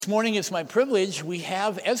This morning it's my privilege. We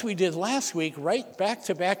have, as we did last week, right back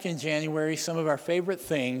to back in January, some of our favorite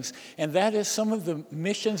things, and that is some of the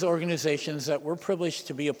missions organizations that we're privileged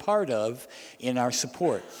to be a part of in our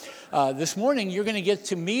support. This morning you're going to get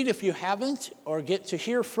to meet, if you haven't, or get to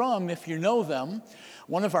hear from if you know them.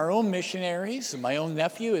 One of our own missionaries, my own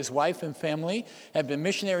nephew, his wife and family, have been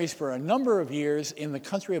missionaries for a number of years in the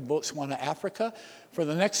country of Botswana, Africa. For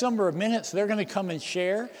the next number of minutes, they're going to come and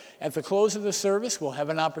share. At the close of the service, we'll have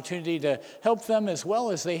an opportunity to help them, as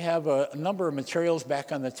well as they have a number of materials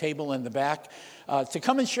back on the table in the back. To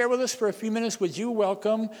come and share with us for a few minutes, would you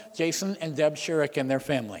welcome Jason and Deb Shurik and their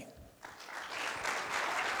family?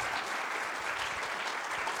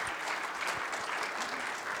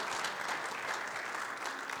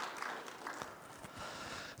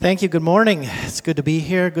 Thank you. Good morning. It's good to be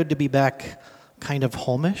here. Good to be back kind of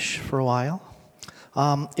home-ish for a while.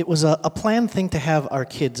 It was a planned thing to have our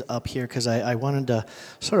kids up here because I wanted to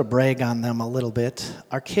sort of brag on them a little bit.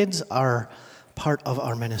 Our kids are part of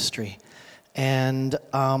our ministry, and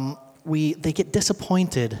they get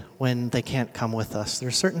disappointed when they can't come with us.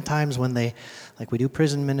 There's certain times when we do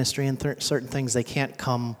prison ministry and certain things, they can't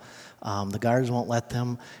come. The guards won't let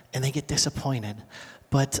them, and they get disappointed.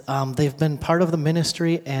 But they've been part of the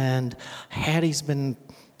ministry, and Hattie's been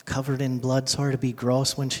covered in blood, sort of be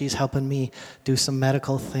gross when she's helping me do some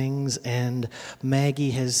medical things. And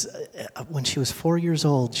Maggie when she was 4 years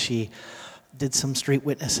old, she did some street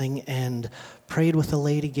witnessing and prayed with a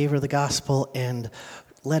lady, gave her the gospel, and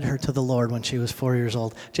led her to the Lord when she was 4 years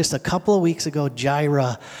old. Just a couple of weeks ago,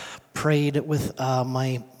 Jaira prayed with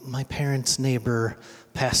my parents' neighbor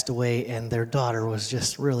passed away, and their daughter was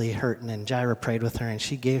just really hurting, and Jaira prayed with her, and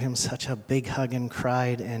she gave him such a big hug and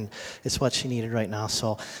cried, and it's what she needed right now.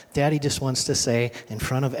 So Daddy just wants to say in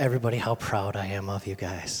front of everybody how proud I am of you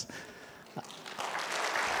guys.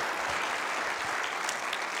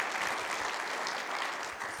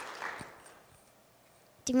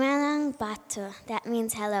 Dumelang Batu, that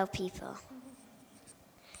means hello people.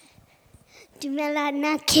 Dumelang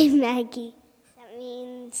Naki Maggie, that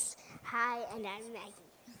means hi, and I'm Maggie.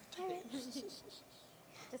 Just say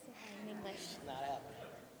hi in English. Not happening.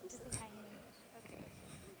 Just say hi in English. Okay.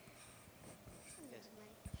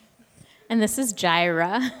 And this is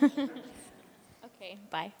Jaira. Okay,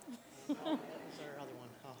 bye.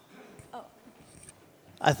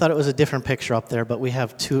 I thought it was a different picture up there, but we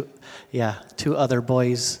have two other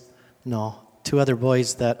boys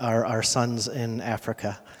that are our sons in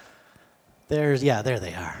Africa. There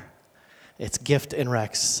they are. It's Gift and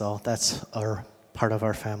Rex, so that's our part of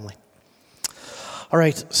our family. All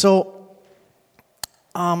right, so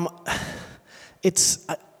it's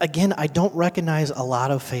again, I don't recognize a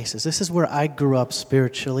lot of faces. This is where I grew up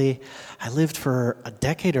spiritually. I lived for a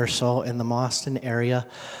decade or so in the Mauston area,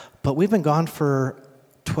 but we've been gone for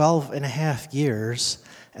 12 and a half years,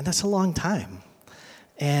 and that's a long time.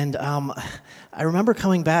 And I remember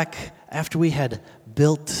coming back after we had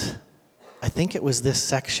built, I think it was this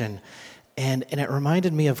section, and it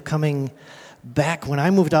reminded me of coming back when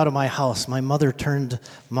I moved out of my house. My mother turned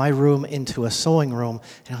my room into a sewing room,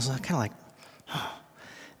 and I was kind of like, oh.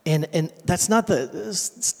 And that's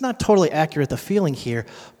it's not totally accurate, the feeling here,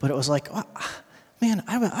 but it was like, oh, man,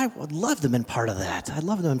 I would love to have been part of that. I'd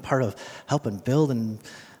love to have been part of helping build and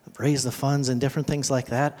raise the funds and different things like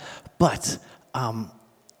that. But I'm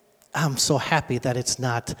so happy that it's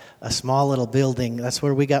not a small little building. That's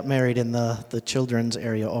where we got married, in the children's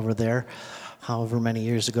area over there, however many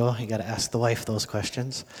years ago. You got to ask the wife those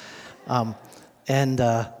questions.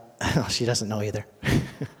 She doesn't know either.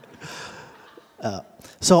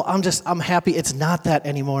 So I'm happy it's not that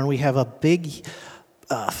anymore, and we have a big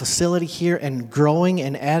facility here and growing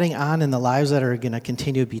and adding on in the lives that are going to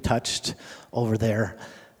continue to be touched over there,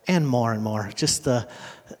 and more. Just the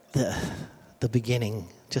beginning,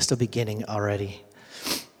 just a beginning already.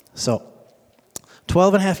 So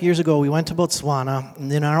 12 and a half years ago, we went to Botswana,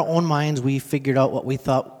 and in our own minds, we figured out what we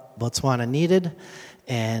thought Botswana needed.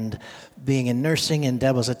 And being in nursing, and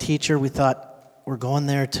Deb was a teacher, we thought we're going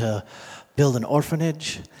there to build an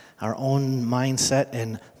orphanage, our own mindset.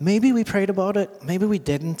 And maybe we prayed about it, maybe we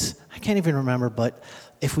didn't. I can't even remember, but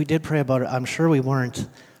if we did pray about it, I'm sure we weren't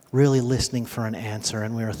really listening for an answer,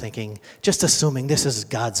 and we were thinking, just assuming this is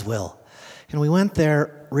God's will. And we went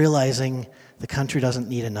there realizing the country doesn't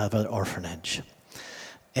need another orphanage.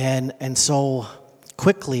 And so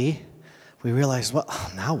quickly we realized, well,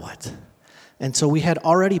 now what? And so we had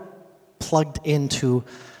already plugged into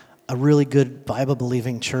a really good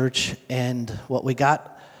Bible-believing church, and what we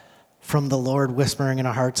got from the Lord whispering in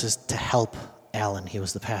our hearts is to help Alan. He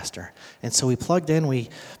was the pastor. And so we plugged in, we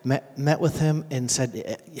met with him and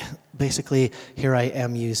said, basically, here I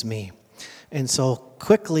am, use me. And so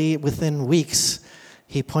quickly, within weeks,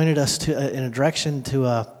 he pointed us in a direction to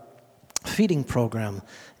a feeding program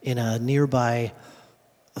in a nearby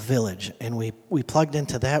village. And we plugged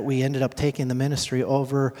into that. We ended up taking the ministry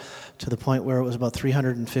over to the point where it was about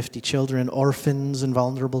 350 children, orphans and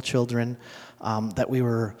vulnerable children, that we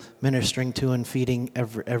were ministering to and feeding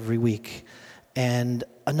every week. And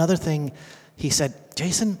another thing, he said,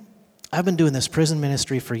 Jason, I've been doing this prison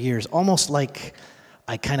ministry for years, almost like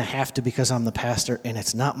I kind of have to because I'm the pastor, and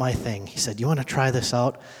it's not my thing. He said, you want to try this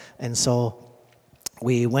out? And so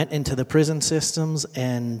we went into the prison systems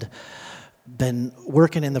and been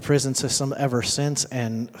working in the prison system ever since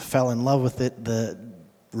and fell in love with it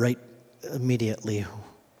right immediately.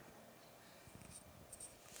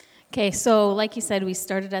 Okay, so like you said, we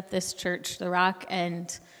started at this church, The Rock,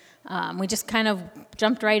 and we just kind of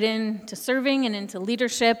jumped right into serving and into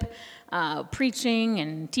leadership, preaching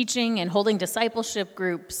and teaching and holding discipleship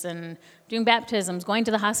groups and doing baptisms, going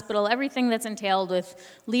to the hospital, everything that's entailed with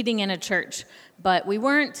leading in a church. But we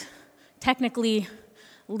weren't technically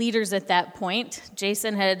leaders at that point.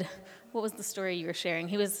 Jason had, what was the story you were sharing?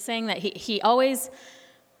 He was saying that he always,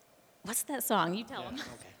 what's that song? You tell him.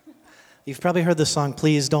 Okay. You've probably heard the song,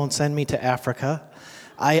 Please Don't Send Me to Africa.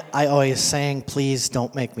 I always sang, please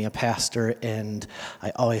don't make me a pastor, and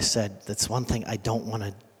I always said, that's one thing I don't want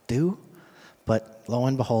to do, but lo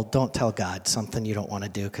and behold, don't tell God something you don't want to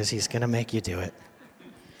do, because he's going to make you do it.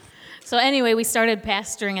 So anyway, we started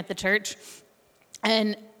pastoring at the church,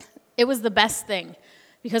 and it was the best thing,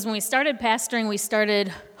 because when we started pastoring, we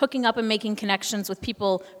started hooking up and making connections with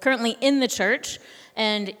people currently in the church,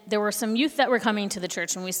 and there were some youth that were coming to the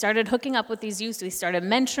church. When we started hooking up with these youth, we started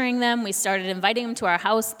mentoring them. We started inviting them to our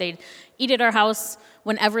house. They'd eat at our house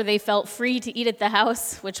whenever they felt free to eat at the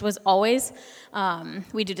house, which was always.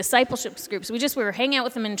 We do discipleship groups. We were hanging out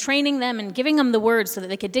with them and training them and giving them the word so that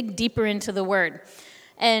they could dig deeper into the word.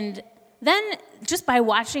 And then just by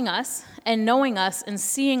watching us and knowing us and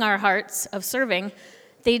seeing our hearts of serving,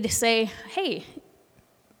 they'd say, hey,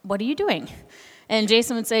 what are you doing? And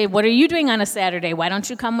Jason would say, what are you doing on a Saturday? Why don't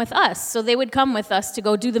you come with us? So they would come with us to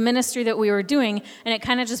go do the ministry that we were doing, and it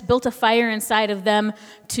kind of just built a fire inside of them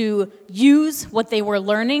to use what they were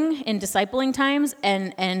learning in discipling times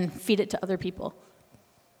and feed it to other people.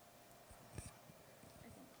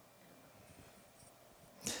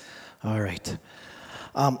 All right.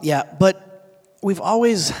 But we've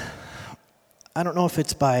always, I don't know if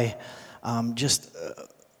it's by just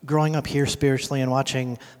growing up here spiritually and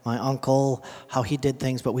watching my uncle, how he did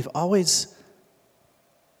things, but we've always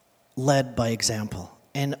led by example.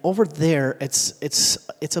 And over there, it's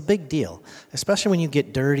a big deal, especially when you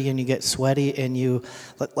get dirty and you get sweaty and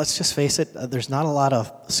let's just face it, there's not a lot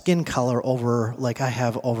of skin color over like I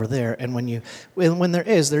have over there. And when there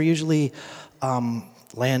is, they're usually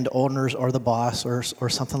landowners or the boss or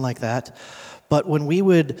something like that. But when we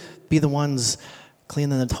would be the ones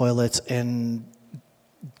cleaning the toilets and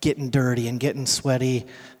getting dirty and getting sweaty,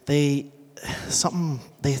 they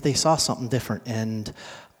saw something different, and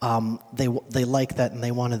they liked that and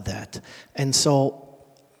they wanted that. And so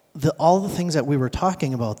all the things that we were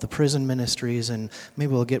talking about, the prison ministries, and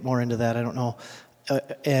maybe we'll get more into that, I don't know,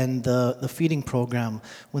 and the feeding program,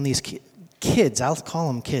 when these kids, I'll call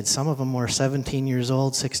them kids, some of them were 17 years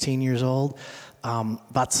old, 16 years old,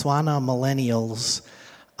 Botswana millennials,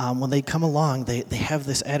 when they come along, they have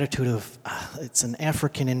this attitude of, it's an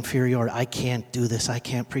African inferiority. I can't do this. I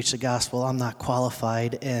can't preach the gospel. I'm not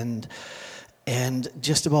qualified. And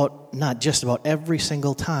not just about every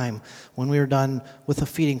single time when we were done with a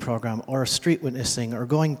feeding program or a street witnessing or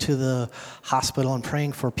going to the hospital and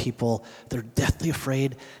praying for people, they're deathly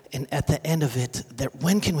afraid. And at the end of it,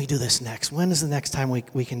 when can we do this next? When is the next time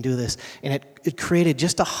we can do this? And it created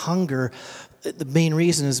just a hunger. The main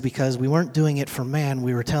reason is because we weren't doing it for man.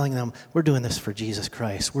 We were telling them, we're doing this for Jesus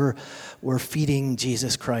Christ. We're feeding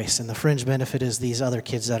Jesus Christ. And the fringe benefit is these other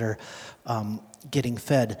kids that are getting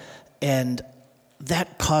fed. And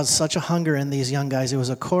that caused such a hunger in these young guys. It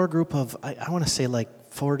was a core group of, I want to say like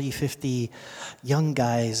 40, 50 young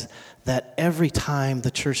guys that every time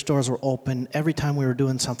the church doors were open, every time we were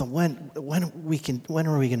doing something, when are we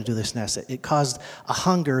going to do this next? It caused a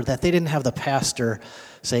hunger that they didn't have the pastor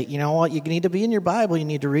say, you know what, you need to be in your Bible, you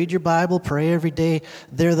need to read your Bible, pray every day.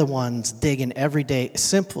 They're the ones digging every day,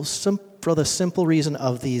 for the simple reason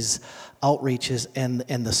of these outreaches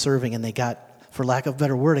and the serving, and they got, for lack of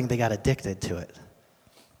better wording, they got addicted to it.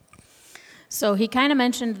 So he kind of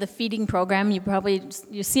mentioned the feeding program.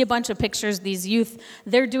 You see a bunch of pictures. These youth,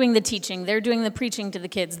 they're doing the teaching, they're doing the preaching to the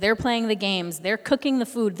kids, they're playing the games, they're cooking the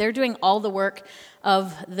food, they're doing all the work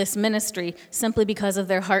of this ministry simply because of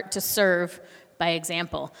their heart to serve by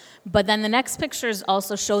example. But then the next pictures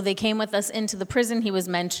also show they came with us into the prison he was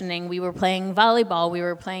mentioning. We were playing volleyball, we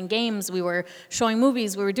were playing games, we were showing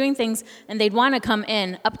movies, we were doing things, and they'd want to come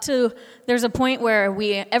in. There's a point where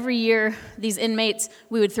every year, these inmates,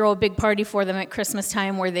 we would throw a big party for them at Christmas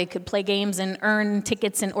time where they could play games and earn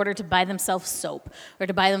tickets in order to buy themselves soap, or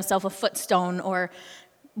to buy themselves a footstone, or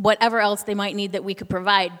whatever else they might need that we could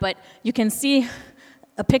provide. But you can see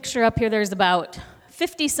a picture up here, there's about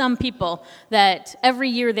 50-some people that every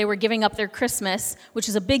year they were giving up their Christmas, which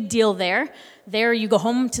is a big deal there. There you go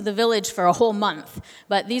home to the village for a whole month.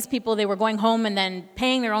 But these people, they were going home and then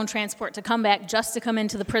paying their own transport to come back just to come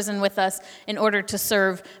into the prison with us in order to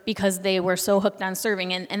serve because they were so hooked on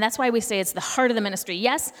serving. And that's why we say it's the heart of the ministry.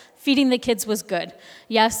 Yes, feeding the kids was good.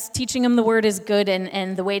 Yes, teaching them the word is good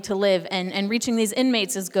and the way to live. And reaching these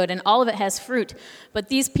inmates is good. And all of it has fruit. But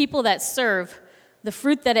these people that serve, the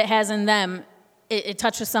fruit that it has in them, it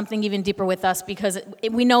touches something even deeper with us because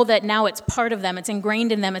we know that now it's part of them, it's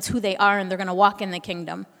ingrained in them, it's who they are, and they're going to walk in the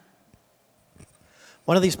kingdom.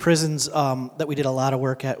 One of these prisons that we did a lot of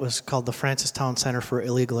work at was called the Francistown Center for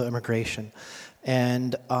Illegal Immigration.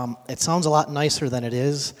 And it sounds a lot nicer than it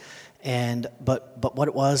is, but what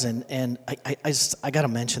it was, and I got to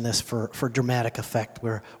mention this for dramatic effect.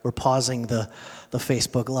 We're pausing the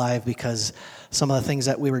Facebook Live because some of the things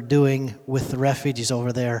that we were doing with the refugees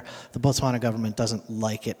over there, the Botswana government doesn't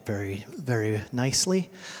like it very, very nicely.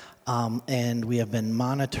 And we have been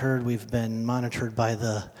monitored. We've been monitored by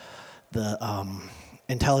the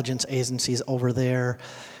intelligence agencies over there,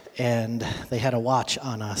 and they had a watch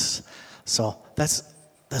on us. So that's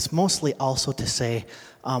mostly also to say,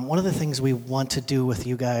 one of the things we want to do with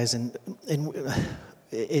you guys, and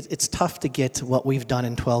it's tough to get what we've done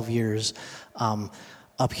in 12 years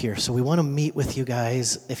up here. So we want to meet with you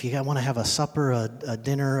guys. If you want to have a supper, a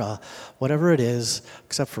dinner, whatever it is,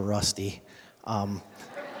 except for Rusty,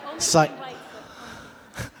 sign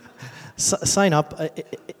up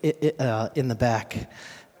in the back,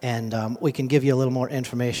 and we can give you a little more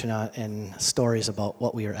information and stories about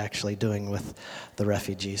what we are actually doing with the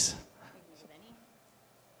refugees.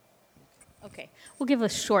 Okay, we'll give a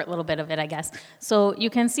short little bit of it, I guess. So you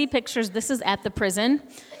can see pictures. This is at the prison.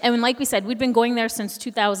 And like we said, we'd been going there since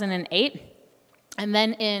 2008. And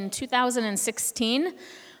then in 2016,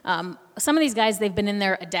 some of these guys, they've been in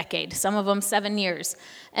there a decade, some of them 7 years.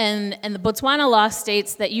 And the Botswana law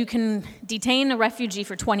states that you can detain a refugee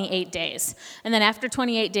for 28 days. And then after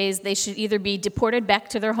 28 days, they should either be deported back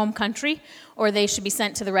to their home country or they should be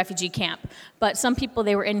sent to the refugee camp. But some people,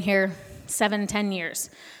 they were in here 7-10 years.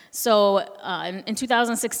 So in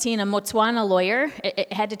 2016, a Botswana lawyer,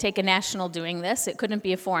 it had to take a national doing this. It couldn't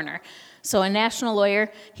be a foreigner. So a national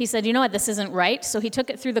lawyer, he said, you know what, this isn't right. So he took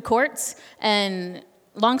it through the courts, and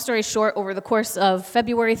long story short, over the course of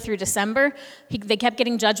February through December, they kept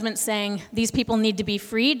getting judgments saying, these people need to be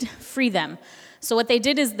freed, free them. So what they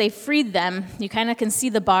did is they freed them. You kind of can see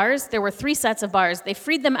the bars. There were 3 sets of bars. They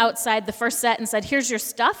freed them outside the first set and said, here's your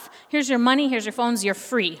stuff, here's your money, here's your phones, you're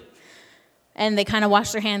free. And they kind of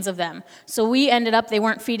washed their hands of them. So they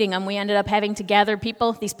weren't feeding them. We ended up having to gather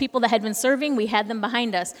people. These people that had been serving, we had them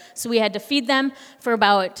behind us. So we had to feed them for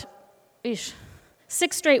about 6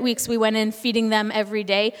 straight weeks. We went in feeding them every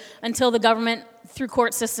day until the government, through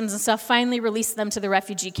court systems and stuff, finally released them to the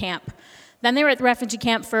refugee camp. Then they were at the refugee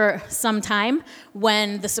camp for some time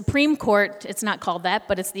when the Supreme Court, it's not called that,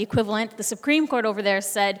 but it's the equivalent, the Supreme Court over there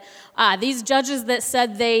said, these judges that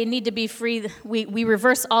said they need to be free, we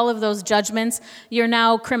reverse all of those judgments. You're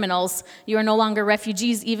now criminals. You are no longer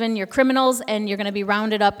refugees even. You're criminals, and you're going to be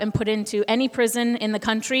rounded up and put into any prison in the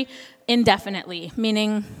country indefinitely,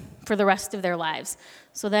 meaning for the rest of their lives.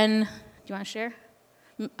 So then, do you want to share?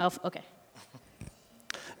 Oh, okay.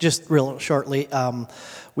 Just real shortly,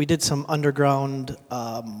 we did some underground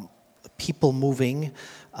people moving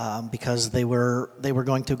because they were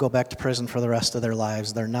going to go back to prison for the rest of their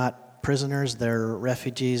lives. They're not prisoners, they're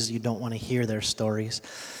refugees. You don't want to hear their stories.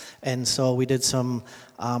 And so we did some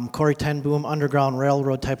Corrie ten Boom underground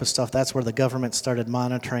railroad type of stuff. That's where the government started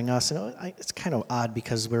monitoring us. And it's kind of odd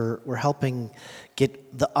because we're helping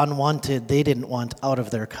get the unwanted they didn't want out of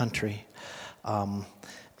their country.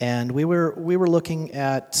 And we were looking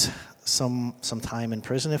at some time in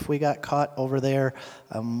prison if we got caught over there.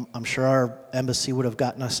 I'm sure our embassy would have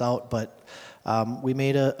gotten us out, but we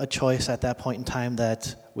made a choice at that point in time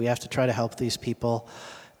that we have to try to help these people.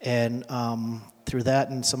 And through that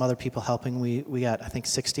and some other people helping, we got, I think,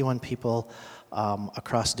 61 people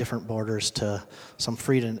across different borders to some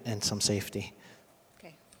freedom and some safety.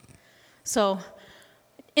 Okay. So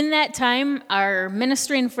in that time, our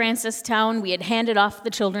ministry in Francistown, we had handed off the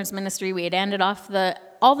children's ministry, we had handed off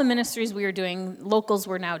all the ministries we were doing, locals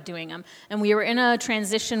were now doing them. And we were in a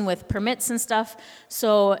transition with permits and stuff.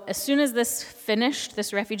 So as soon as this finished,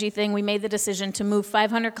 this refugee thing, we made the decision to move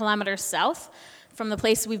 500 kilometers south from the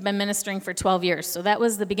place we've been ministering for 12 years. So that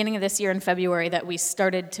was the beginning of this year in February that we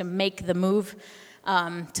started to make the move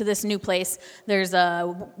to this new place. There's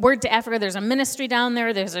a Word to Africa, there's a ministry down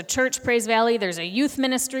there, there's a church, Praise Valley, there's a youth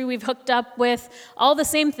ministry we've hooked up with. All the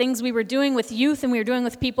same things we were doing with youth and we were doing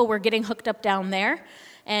with people, we're getting hooked up down there.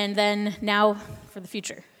 And then now for the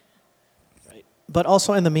future. Right. But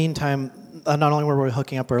also in the meantime, not only were we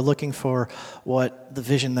hooking up, we're looking for what the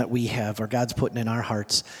vision that we have or God's putting in our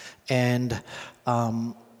hearts. And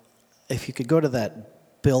if you could go to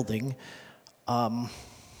that building,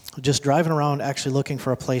 just driving around actually looking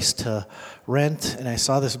for a place to rent, and I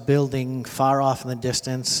saw this building far off in the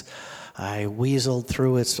distance. I weaseled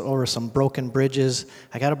through it over some broken bridges.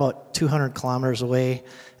 I got about 200 kilometers away,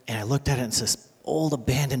 and I looked at it and it's this old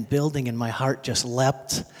abandoned building, and my heart just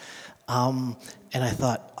leapt. And I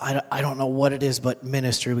thought, I don't know what it is, but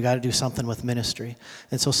ministry. We got to do something with ministry.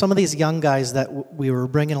 And so some of these young guys that we were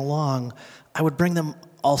bringing along, I would bring them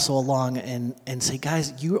also along and say,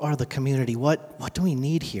 guys, you are the community. What do we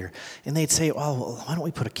need here? And they'd say, well, why don't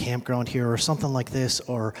we put a campground here or something like this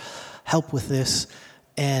or help with this?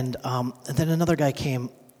 And then another guy came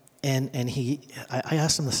and I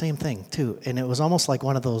asked him the same thing too. And it was almost like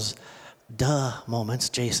one of those duh moments.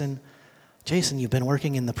 Jason, you've been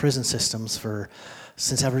working in the prison systems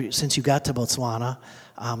since you got to Botswana.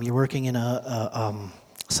 You're working in a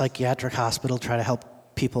psychiatric hospital, try to help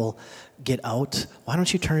people get out. Why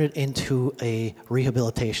don't you turn it into a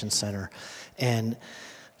rehabilitation center? And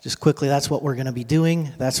just quickly, that's what we're going to be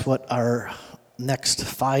doing. That's what our next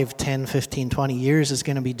 5, 10, 15, 20 years is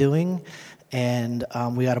going to be doing. And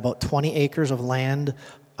we got about 20 acres of land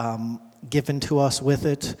given to us with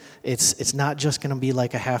it. It's not just going to be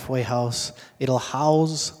like a halfway house. It'll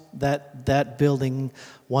house that building.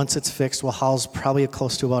 Once it's fixed, will house probably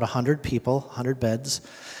close to about 100 people, 100 beds.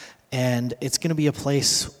 And it's going to be a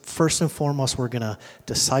place, first and foremost, we're going to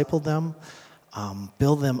disciple them,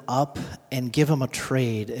 build them up, and give them a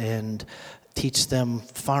trade and teach them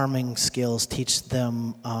farming skills, teach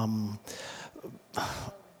them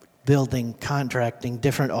building, contracting,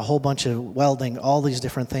 a whole bunch of welding, all these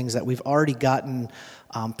different things that we've already gotten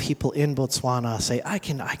people in Botswana say, I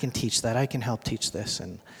can teach that, I can help teach this,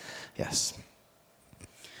 and yes.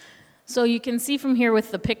 So you can see from here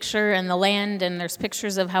with the picture and the land, and there's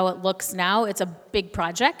pictures of how it looks now. It's a big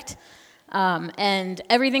project. And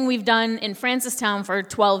everything we've done in Francistown for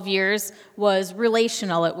 12 years was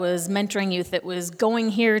relational. It was mentoring youth. It was going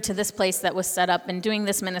here to this place that was set up and doing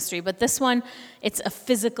this ministry. But this one, it's a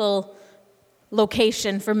physical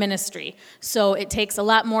location for ministry. So it takes a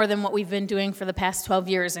lot more than what we've been doing for the past 12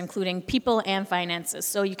 years, including people and finances.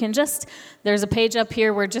 So you can there's a page up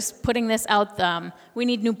here, we're just putting this out. We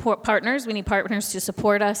need new partners. We need partners to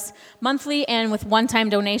support us monthly and with one-time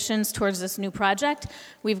donations towards this new project.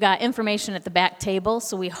 We've got information at the back table,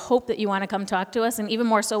 so we hope that you want to come talk to us. And even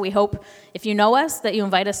more so, we hope if you know us, that you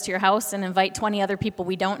invite us to your house and invite 20 other people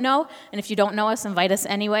we don't know. And if you don't know us, invite us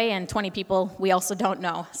anyway, and 20 people we also don't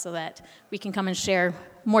know, so that we can come and share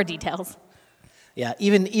more details. Yeah,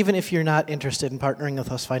 even if you're not interested in partnering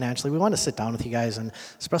with us financially, we want to sit down with you guys, and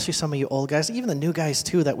especially some of you old guys, even the new guys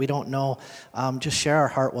too that we don't know, just share our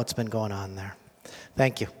heart what's been going on there.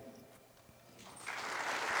 Thank you.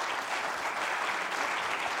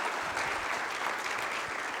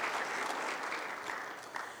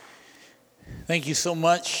 Thank you so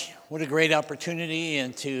much. What a great opportunity,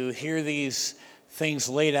 and to hear these things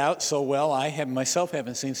laid out so well. I myself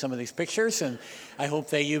haven't seen some of these pictures, and I hope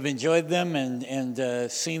that you've enjoyed them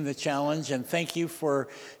and seen the challenge. And thank you for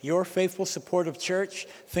your faithful support of church.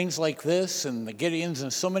 Things like this and the Gideons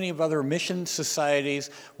and so many of other mission societies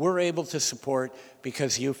we're able to support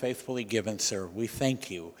because you faithfully give and serve. We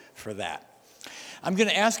thank you for that. I'm going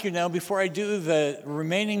to ask you now, before I do the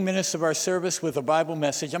remaining minutes of our service with a Bible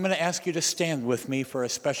message, I'm going to ask you to stand with me for a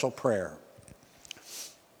special prayer.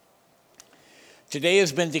 Today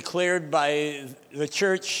has been declared by the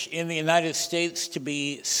church in the United States to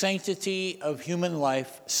be Sanctity of Human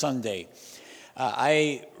Life Sunday.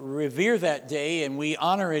 I revere that day, and we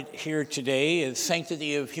honor it here today.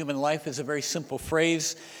 Sanctity of human life is a very simple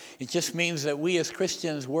phrase. It just means that we as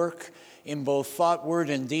Christians work in both thought, word,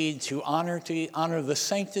 and deed to honor the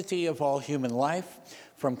sanctity of all human life,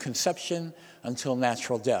 from conception until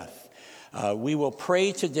natural death. We will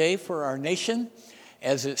pray today for our nation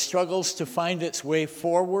as it struggles to find its way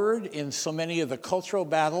forward in so many of the cultural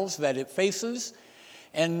battles that it faces,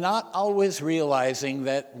 and not always realizing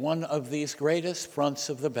that one of these greatest fronts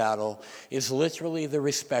of the battle is literally the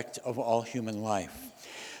respect of all human life.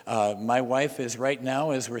 My wife is right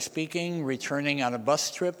now, as we're speaking, returning on a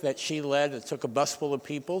bus trip that she led. It took a bus full of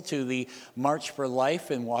people to the March for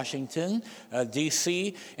Life in Washington,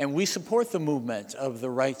 D.C., and we support the movement of the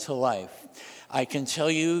right to life. I can tell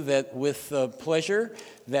you that with pleasure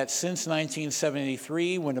that since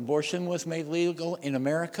 1973, when abortion was made legal in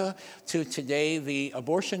America, to today, the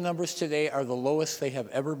abortion numbers today are the lowest they have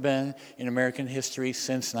ever been in American history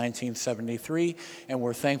since 1973, and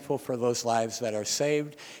we're thankful for those lives that are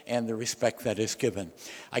saved and the respect that is given.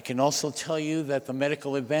 I can also tell you that the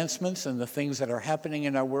medical advancements and the things that are happening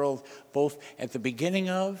in our world, both at the beginning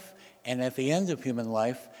of and at the end of human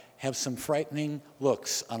life, have some frightening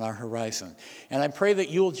looks on our horizon. And I pray that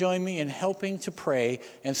you will join me in helping to pray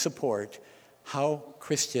and support how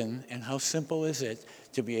Christian and how simple is it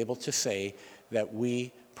to be able to say that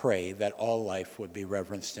we pray that all life would be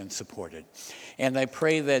reverenced and supported. And I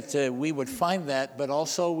pray that we would find that, but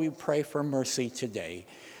also we pray for mercy today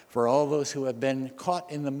for all those who have been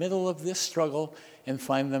caught in the middle of this struggle and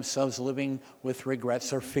find themselves living with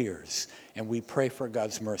regrets or fears. And we pray for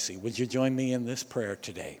God's mercy. Would you join me in this prayer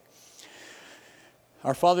today?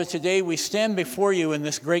 Our Father, today we stand before you in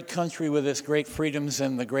this great country with its great freedoms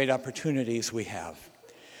and the great opportunities we have.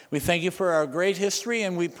 We thank you for our great history,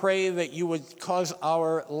 and we pray that you would cause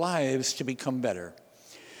our lives to become better.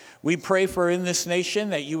 We pray for in this nation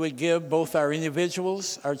that you would give both our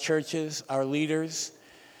individuals, our churches, our leaders,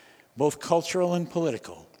 both cultural and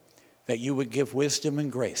political, that you would give wisdom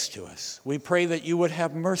and grace to us. We pray that you would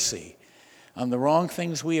have mercy on the wrong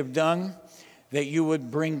things we have done, that you would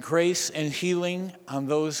bring grace and healing on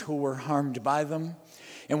those who were harmed by them.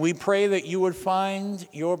 And we pray that you would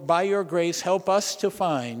by your grace, help us to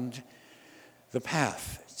find the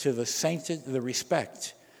path to the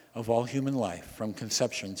respect of all human life from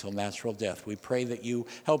conception till natural death. We pray that you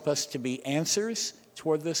help us to be answers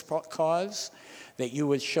toward this cause, that you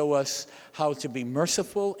would show us how to be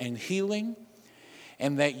merciful and healing,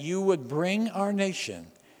 and that you would bring our nation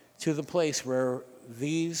to the place where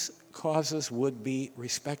these causes would be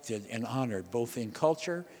respected and honored, both in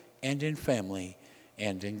culture and in family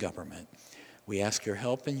and in government. We ask your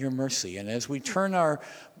help and your mercy. And as we turn our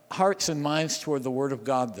hearts and minds toward the Word of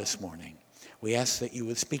God this morning, we ask that you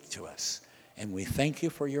would speak to us. And we thank you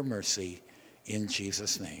for your mercy in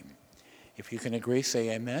Jesus' name. If you can agree,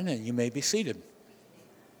 say amen, and you may be seated.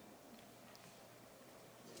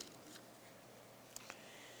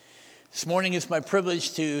 This morning it's my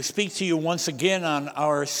privilege to speak to you once again on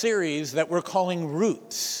our series that we're calling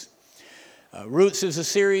Roots. Roots is a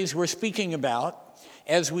series we're speaking about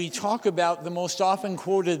as we talk about the most often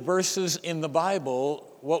quoted verses in the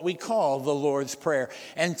Bible, what we call the Lord's Prayer.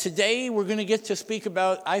 And today we're going to get to speak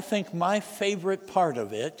about, I think, my favorite part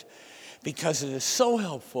of it, because it is so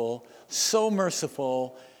helpful, so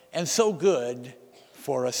merciful, and so good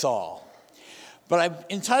for us all. But I've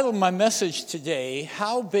entitled my message today,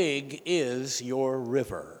 How Big is Your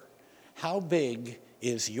River? How big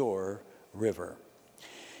is your river?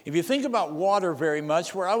 If you think about water very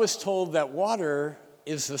much, where I was told that water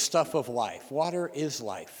is the stuff of life. Water is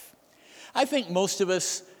life. I think most of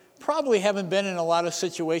us probably haven't been in a lot of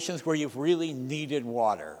situations where you've really needed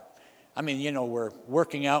water. I mean, we're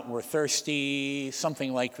working out and we're thirsty,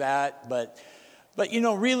 something like that. But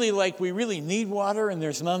really, like, we really need water and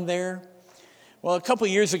there's none there. Well, a couple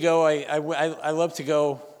years ago, I love to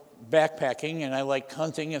go backpacking, and I like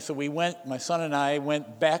hunting, and so my son and I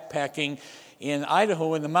went backpacking in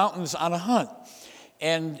Idaho in the mountains on a hunt.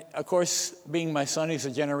 And, of course, being my son, he's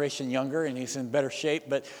a generation younger, and he's in better shape,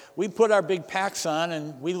 but we put our big packs on,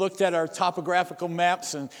 and we looked at our topographical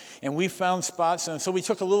maps, and we found spots, and so we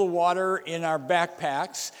took a little water in our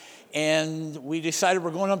backpacks, and we decided we're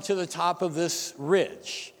going up to the top of this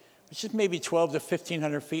ridge, which is maybe 1,200 to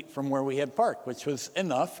 1,500 feet from where we had parked, which was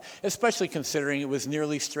enough, especially considering it was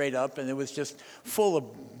nearly straight up and it was just full of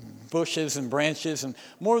bushes and branches. And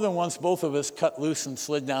more than once, both of us cut loose and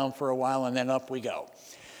slid down for a while, and then up we go.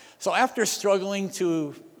 So after struggling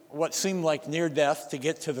to what seemed like near death to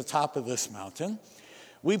get to the top of this mountain,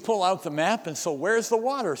 we pull out the map, and so where's the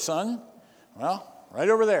water, son? Well, right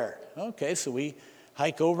over there. Okay, so we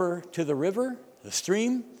hike over to the river, the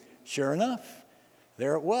stream. Sure enough,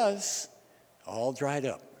 there it was, all dried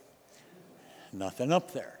up. Nothing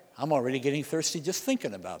up there. I'm already getting thirsty just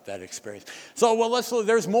thinking about that experience. So, well,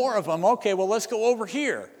 there's more of them. Okay, well, let's go over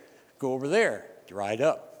here. Go over there. dried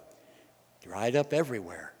up. Dried up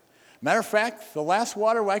everywhere. Matter of fact, the last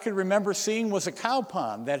water I could remember seeing was a cow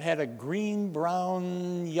pond that had a green,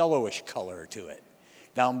 brown, yellowish color to it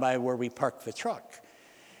down by where we parked the truck.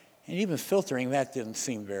 And even filtering that didn't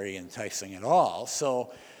seem very enticing at all.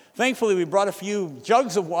 So thankfully we brought a few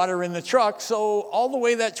jugs of water in the truck. So all the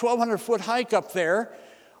way that 1,200-foot hike up there,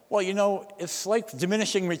 well, you know, it's like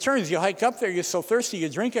diminishing returns. You hike up there, you're so thirsty, you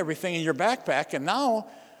drink everything in your backpack, and now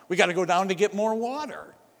we got to go down to get more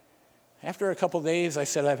water. After a couple days, I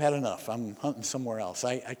said, I've had enough. I'm hunting somewhere else.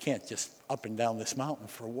 I can't just up and down this mountain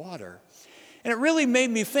for water. And it really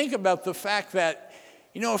made me think about the fact that,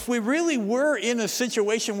 you know, if we really were in a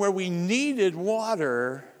situation where we needed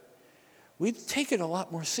water, we'd take it a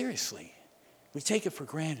lot more seriously. We take it for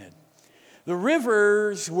granted. The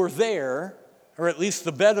rivers were there, or at least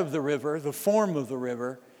the bed of the river, the form of the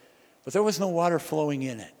river, but there was no water flowing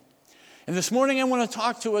in it. And this morning I want to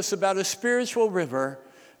talk to us about a spiritual river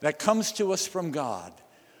that comes to us from God,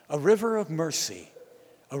 a river of mercy,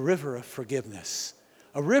 a river of forgiveness,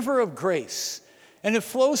 a river of grace. And it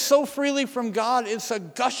flows so freely from God, it's a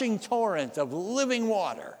gushing torrent of living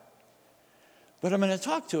water. But I'm going to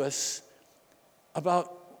talk to us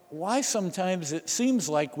about why sometimes it seems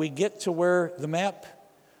like we get to where the map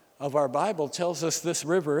of our Bible tells us this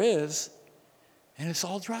river is, and it's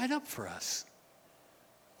all dried up for us.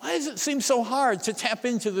 Why does it seem so hard to tap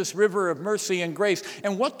into this river of mercy and grace?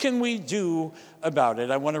 And what can we do about it?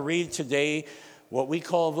 I want to read today what we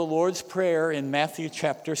call the Lord's Prayer in Matthew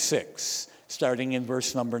chapter 6, starting in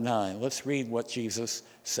verse number 9. Let's read what Jesus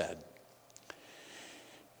said.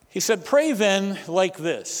 He said, "Pray then like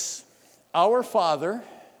this, Our Father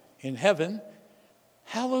in heaven,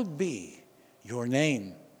 hallowed be your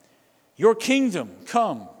name. Your kingdom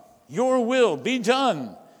come, your will be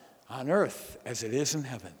done on earth as it is in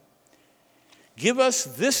heaven. Give us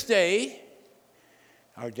this day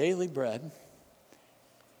our daily bread,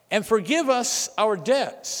 and forgive us our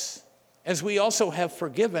debts, as we also have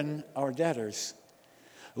forgiven our debtors.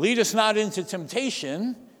 Lead us not into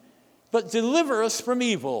temptation, but deliver us from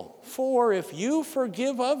evil. For if you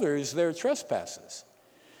forgive others their trespasses,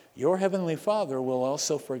 your heavenly Father will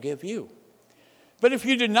also forgive you. But if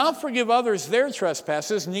you do not forgive others their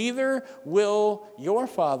trespasses, neither will your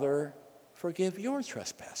Father forgive your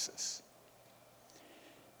trespasses."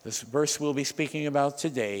 This verse we'll be speaking about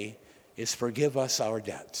today is forgive us our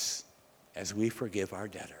debts as we forgive our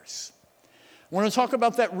debtors. I want to talk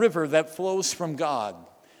about that river that flows from God,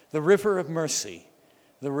 the river of mercy,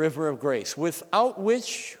 the river of grace, without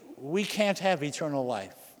which we can't have eternal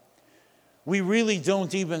life. We really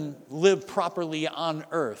don't even live properly on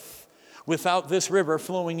earth without this river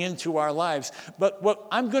flowing into our lives. But what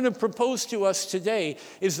I'm going to propose to us today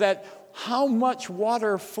is that how much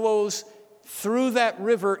water flows through that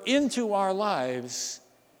river into our lives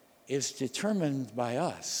is determined by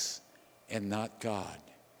us and not God.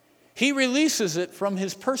 He releases it from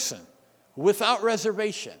his person without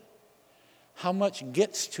reservation. How much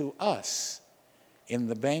gets to us in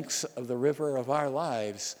the banks of the river of our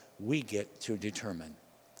lives, we get to determine.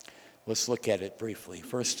 Let's look at it briefly.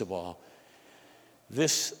 First of all,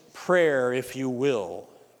 this prayer, if you will,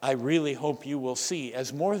 I really hope you will see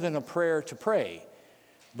as more than a prayer to pray,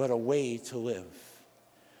 but a way to live.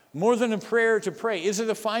 More than a prayer to pray. Is it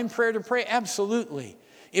a fine prayer to pray? Absolutely.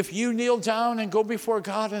 If you kneel down and go before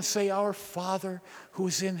God and say, Our Father who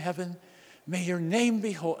is in heaven, may your name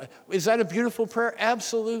be holy. Is that a beautiful prayer?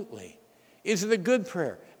 Absolutely. Is it a good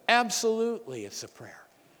prayer? Absolutely, it's a prayer.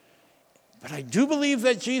 But I do believe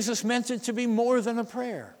that Jesus meant it to be more than a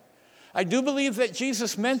prayer. I do believe that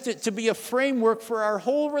Jesus meant it to be a framework for our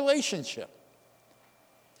whole relationship.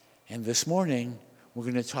 And this morning, we're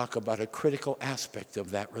going to talk about a critical aspect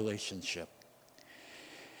of that relationship.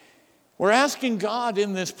 We're asking God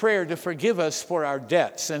in this prayer to forgive us for our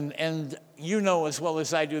debts. And you know as well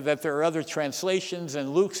as I do that there are other translations,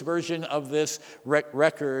 and Luke's version of this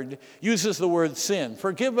record uses the word sin.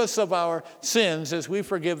 Forgive us of our sins as we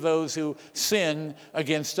forgive those who sin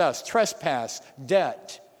against us. Trespass,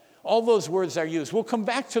 debt. All those words are used. We'll come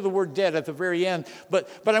back to the word debt at the very end, but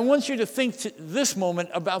I want you to think this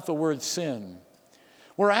moment about the word sin.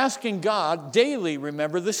 We're asking God daily,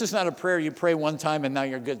 remember, this is not a prayer you pray one time and now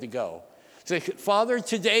you're good to go. Say, Father,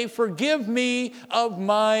 today forgive me of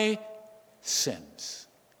my sins.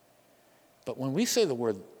 But when we say the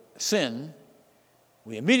word sin,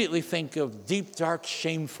 we immediately think of deep, dark,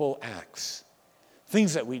 shameful acts.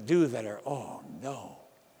 Things that we do that are, oh no,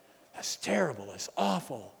 that's terrible, that's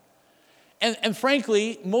awful. And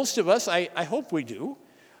frankly, most of us, I hope we do,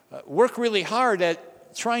 work really hard at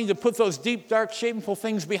trying to put those deep, dark, shameful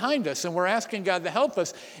things behind us, and we're asking God to help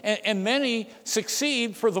us. And many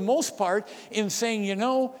succeed, for the most part, in saying,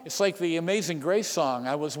 it's like the Amazing Grace song,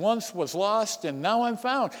 I was lost, and now I'm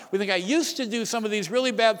found. We think I used to do some of these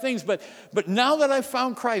really bad things, but now that I've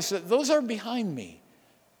found Christ, those are behind me.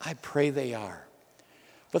 I pray they are.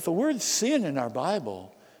 But the word sin in our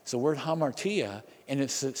Bible is the word hamartia, and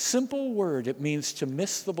it's a simple word. It means to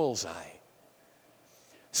miss the bullseye.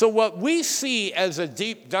 So what we see as a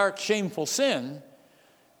deep, dark, shameful sin,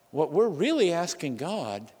 what we're really asking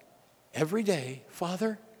God every day,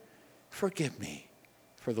 Father, forgive me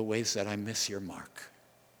for the ways that I miss your mark.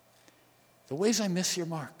 The ways I miss your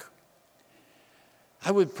mark.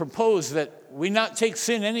 I would propose that we not take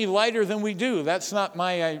sin any lighter than we do. That's not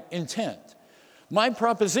my intent. My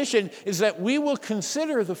proposition is that we will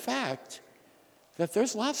consider the fact that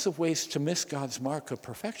there's lots of ways to miss God's mark of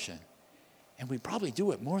perfection. And we probably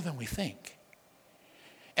do it more than we think.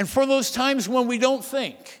 And for those times when we don't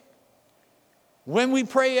think, when we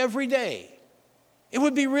pray every day, it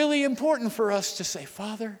would be really important for us to say,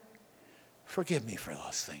 Father, forgive me for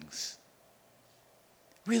those things.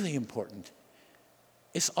 Really important.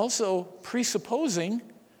 It's also presupposing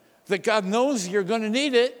that God knows you're going to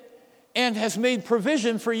need it and has made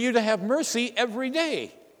provision for you to have mercy every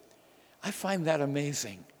day. I find that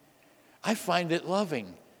amazing. I find it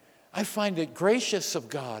loving. I find it gracious of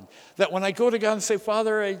God that when I go to God and say,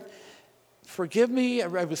 Father, forgive me. I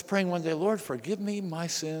was praying one day, Lord, forgive me my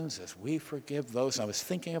sins as we forgive those. And I was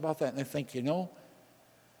thinking about that, and I think, I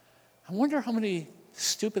wonder how many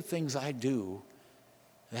stupid things I do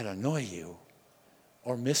that annoy you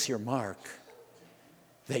or miss your mark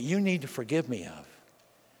that you need to forgive me of.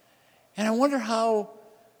 And I wonder how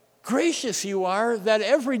gracious you are that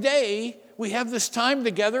every day we have this time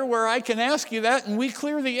together where I can ask you that and we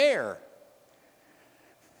clear the air.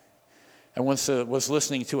 I once was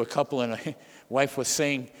listening to a couple, and a wife was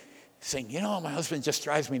saying, my husband just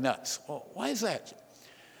drives me nuts. Well, why is that?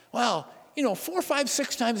 Well, 4, 5,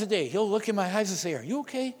 6 times a day, he'll look in my eyes and say, are you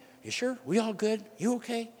okay? You sure? We all good? You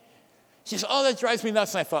okay? She says, that drives me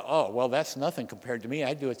nuts. And I thought, well, that's nothing compared to me.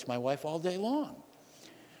 I do it to my wife all day long.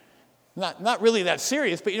 Not really that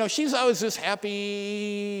serious, but she's always this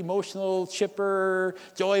happy, emotional, chipper,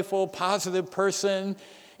 joyful, positive person.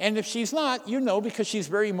 And if she's not, because she's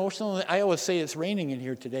very emotional. I always say it's raining in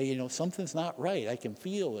here today. Something's not right. I can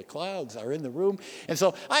feel the clouds are in the room. And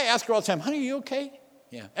so I ask her all the time, honey, are you okay?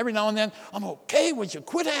 Yeah. Every now and then, I'm okay. Would you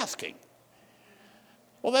quit asking?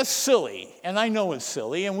 Well, that's silly. And I know it's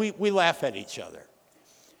silly. And we laugh at each other.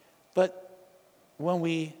 But when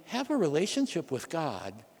we have a relationship with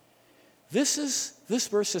God, this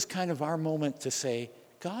verse is kind of our moment to say,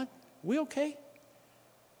 God, we okay?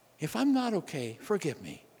 If I'm not okay, forgive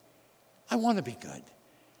me. I want to be good.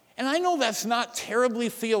 And I know that's not terribly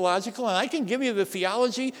theological, and I can give you the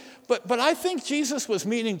theology, but I think Jesus was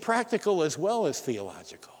meaning practical as well as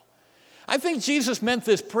theological. I think Jesus meant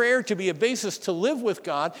this prayer to be a basis to live with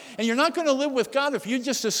God, and you're not going to live with God if you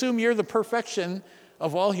just assume you're the perfection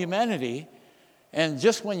of all humanity, and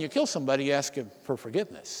just when you kill somebody, you ask him for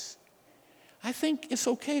forgiveness. I think it's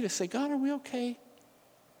okay to say, God, are we okay?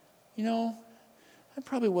 I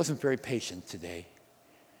probably wasn't very patient today.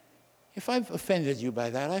 If I've offended you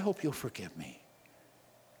by that, I hope you'll forgive me.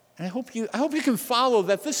 And I hope you can follow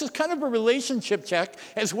that this is kind of a relationship check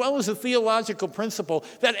as well as a theological principle,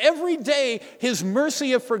 that every day his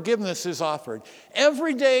mercy of forgiveness is offered.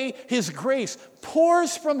 Every day his grace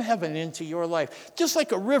pours from heaven into your life, just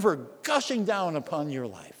like a river gushing down upon your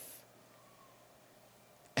life.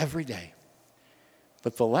 Every day.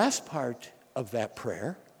 But the last part of that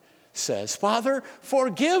prayer says, Father,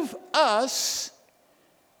 forgive us,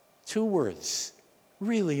 2 words,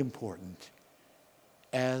 really important,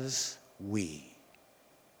 as we.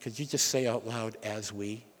 Could you just say out loud, as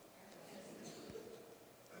we?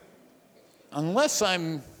 Unless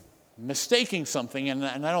I'm mistaking something, and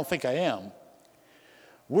I don't think I am,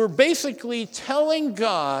 we're basically telling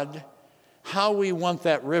God how we want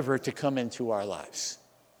that river to come into our lives.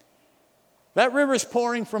 That river is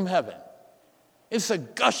pouring from heaven. It's a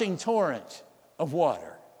gushing torrent of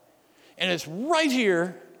water. And it's right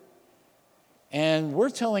here. And we're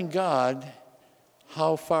telling God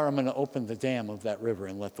how far I'm going to open the dam of that river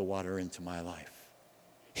and let the water into my life.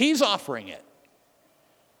 He's offering it.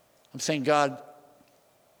 I'm saying, God,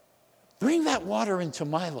 bring that water into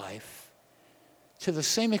my life to the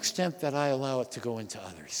same extent that I allow it to go into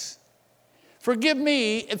others. Forgive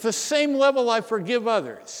me at the same level I forgive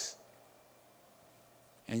others.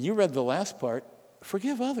 And you read the last part,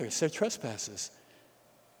 forgive others their trespasses.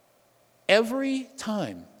 Every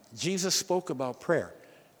time Jesus spoke about prayer,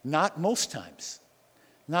 not most times,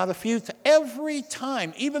 Not a few, every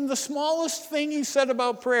time, even the smallest thing he said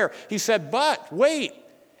about prayer, he said, but, wait,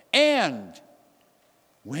 and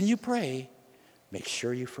when you pray, make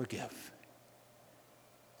sure you forgive.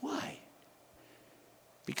 Why?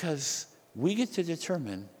 Because we get to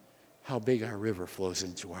determine how big our river flows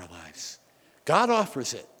into our lives. God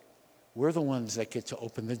offers it. We're the ones that get to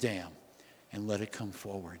open the dam and let it come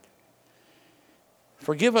forward.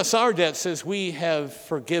 Forgive us our debts as we have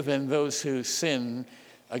forgiven those who sin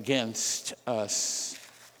against us.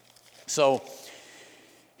 So,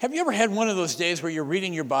 have you ever had one of those days where you're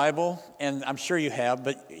reading your Bible, and I'm sure you have,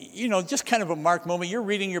 but, just kind of a marked moment. You're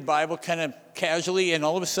reading your Bible kind of casually, and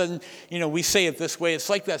all of a sudden, we say it this way. It's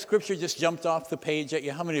like that scripture just jumped off the page at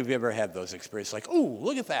you. How many of you ever had those experiences? Like, oh,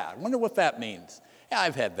 look at that. I wonder what that means. Yeah,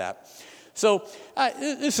 I've had that. So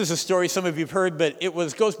this is a story some of you have heard, but it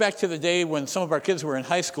goes back to the day when some of our kids were in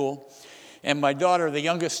high school. And my daughter, the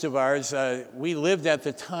youngest of ours, we lived at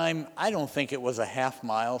the time, I don't think it was a half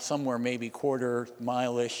mile, somewhere maybe quarter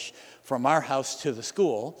mile-ish from our house to the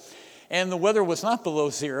school. And the weather was not below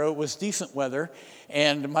zero, it was decent weather.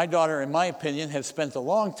 And my daughter, in my opinion, had spent a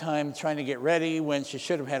long time trying to get ready when she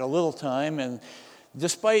should have had a little time. And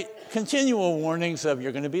despite continual warnings of,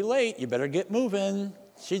 you're going to be late, you better get moving,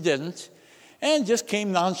 she didn't. And just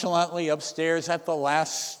came nonchalantly upstairs at the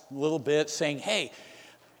last little bit saying, hey,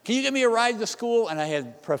 can you give me a ride to school? And I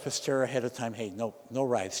had prefaced her ahead of time, hey, no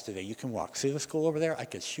rides today. You can walk. See the school over there? I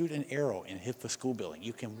could shoot an arrow and hit the school building.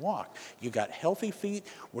 You can walk. You got healthy feet.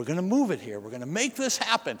 We're going to move it here. We're going to make this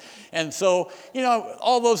happen. And so,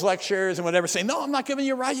 all those lectures and whatever saying, no, I'm not giving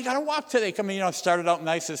you a ride. You got to walk today. Come in, started out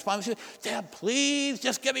nice and fun. She said, Dad, please,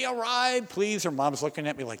 just give me a ride, please. Her mom's looking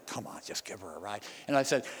at me like, come on, just give her a ride. And I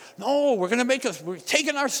said, no, we're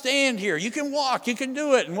taking our stand here. You can walk. You can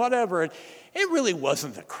do it and whatever. And it really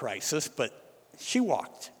wasn't a crisis, but she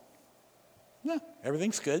walked. Yeah,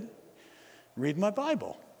 everything's good. Read my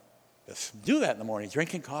Bible. Just do that in the morning.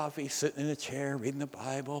 Drinking coffee, sitting in a chair, reading the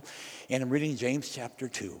Bible. And I'm reading James chapter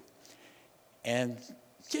 2. And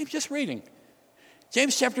just reading.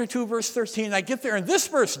 James chapter 2, verse 13. I get there, and this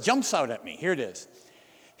verse jumps out at me. Here it is.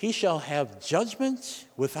 He shall have judgment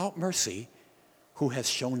without mercy who has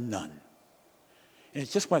shown none. And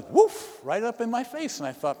it just went woof, right up in my face. And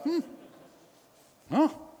I thought,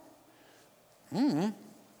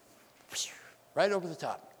 right over the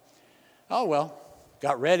top. Oh, well,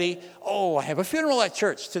 got ready. Oh, I have a funeral at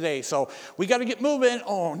church today, so we got to get moving.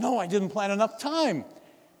 Oh, no, I didn't plan enough time.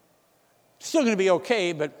 Still going to be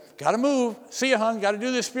okay, but got to move. See you, hon. Got to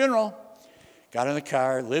do this funeral. Got in the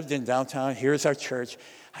car, lived in downtown. Here's our church.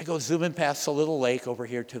 I go zooming past a little lake over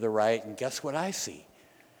here to the right, and guess what I see?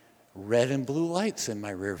 Red and blue lights in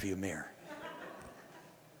my rearview mirror.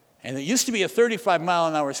 And it used to be a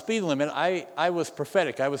 35-mile-an-hour speed limit. I was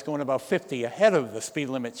prophetic. I was going about 50 ahead of the speed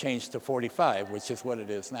limit changed to 45, which is what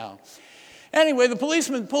it is now. Anyway, the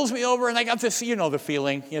policeman pulls me over, and I got this, the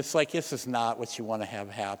feeling. It's like, this is not what you want to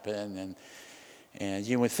have happen. And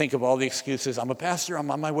you would think of all the excuses. I'm a pastor.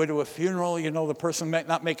 I'm on my way to a funeral. The person might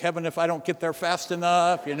not make heaven if I don't get there fast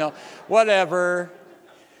enough, whatever.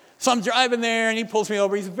 So I'm driving there, and he pulls me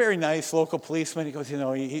over. He's a very nice local policeman. He goes,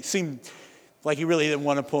 he seemed like he really didn't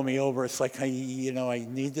want to pull me over. It's like, I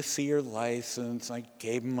need to see your license. I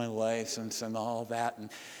gave him my license and all that.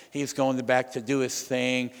 And he's going back to do his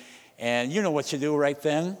thing. And you know what you do right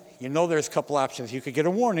then? There's a couple options. You could get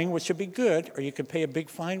a warning, which would be good, or you could pay a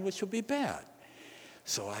big fine, which would be bad.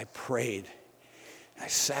 So I prayed. I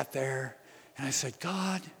sat there, and I said,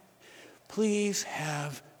 God, please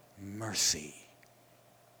have mercy.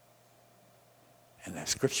 And that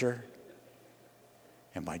scripture,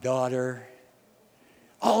 and my daughter,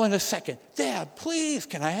 all in a second. Dad, please,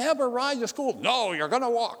 can I have a ride to school? No, you're going to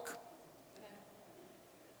walk.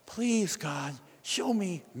 Please, God, show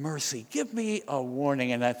me mercy. Give me a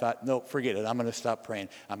warning. And I thought, no, forget it. I'm going to stop praying.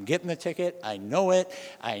 I'm getting the ticket. I know it.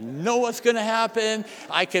 I know what's going to happen.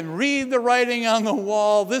 I can read the writing on the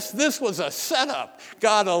wall. This was a setup.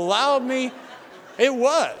 God allowed me. It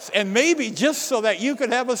was. And maybe just so that you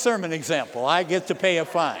could have a sermon example, I get to pay a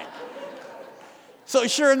fine. So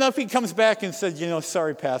sure enough, he comes back and said,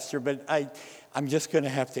 sorry, Pastor, but I'm just going to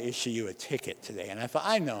have to issue you a ticket today. And I thought,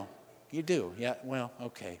 I know. You do. Yeah, well,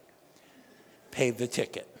 okay. Pay the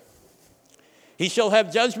ticket. He shall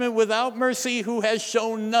have judgment without mercy who has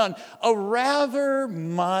shown none. A rather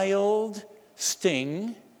mild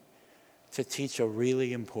sting to teach a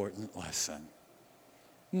really important lesson.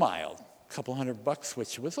 Mild. A couple $100,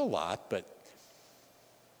 which was a lot, but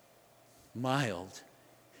mild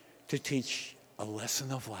to teach a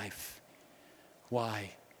lesson of life.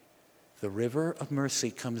 Why? The river of mercy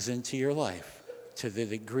comes into your life to the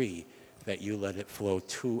degree that you let it flow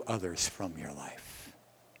to others from your life.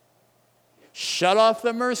 Shut off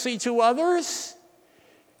the mercy to others,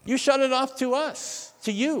 you shut it off to us,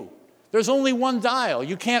 to you. There's only one dial.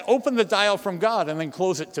 You can't open the dial from God and then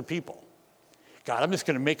close it to people. God, I'm just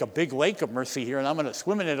going to make a big lake of mercy here and I'm going to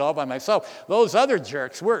swim in it all by myself. Those other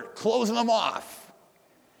jerks, we're closing them off.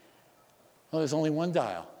 Well, there's only one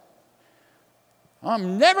dial.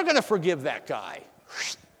 I'm never going to forgive that guy.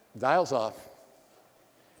 Dial's off.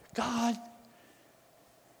 God,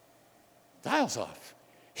 dial's off.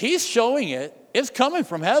 He's showing it. It's coming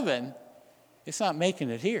from heaven. It's not making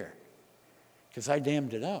it here because I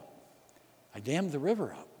dammed it up. I dammed the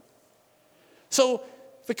river up. So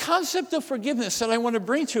the concept of forgiveness that I want to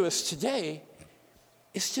bring to us today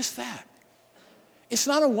is just that. It's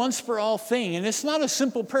not a once-for-all thing, and it's not a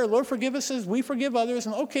simple prayer. Lord, forgive us as we forgive others,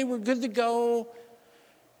 and okay, we're good to go.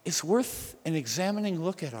 It's worth an examining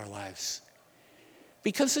look at our lives.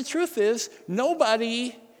 Because the truth is,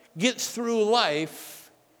 nobody gets through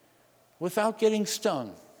life without getting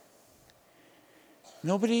stung.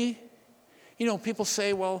 Nobody, people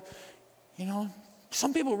say, well,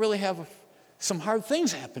 some people really have some hard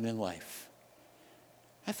things happen in life.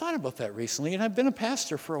 I thought about that recently, and I've been a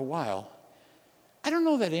pastor for a while. I don't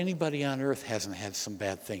know that anybody on earth hasn't had some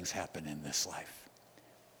bad things happen in this life.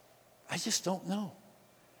 I just don't know.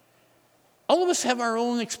 All of us have our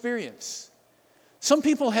own experience. Some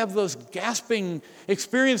people have those gasping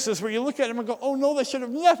experiences where you look at them and go, oh no, that should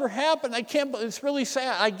have never happened. I can't, but it's really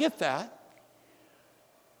sad. I get that.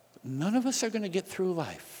 But none of us are going to get through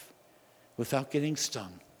life without getting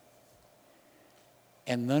stung.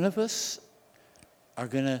 And none of us are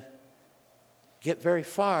going to get very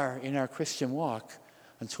far in our Christian walk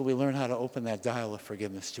until we learn how to open that dial of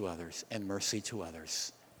forgiveness to others and mercy to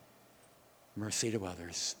others. Mercy to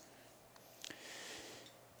others.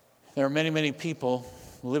 There are many, many people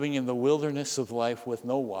living in the wilderness of life with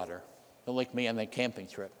no water. They're like me on that camping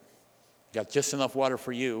trip. Got just enough water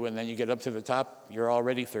for you, and then you get up to the top, you're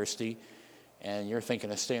already thirsty, and you're thinking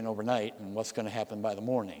of staying overnight and what's going to happen by the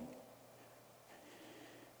morning.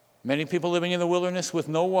 Many people living in the wilderness with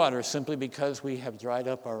no water simply because we have dried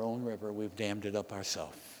up our own river. We've dammed it up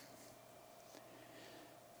ourselves.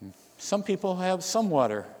 Some people have some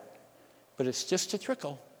water, but it's just a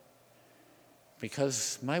trickle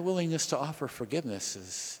because my willingness to offer forgiveness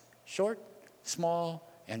is short, small,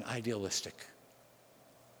 and idealistic.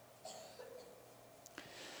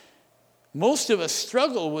 Most of us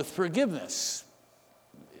struggle with forgiveness.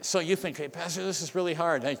 So you think, hey, Pastor, this is really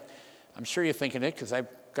hard. I'm sure you're thinking it because I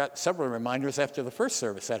got several reminders after the first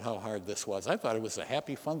service at how hard this was. I thought it was a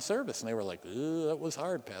happy, fun service, and they were like, that was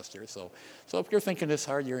hard, Pastor. So if you're thinking it's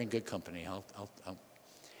hard, you're in good company.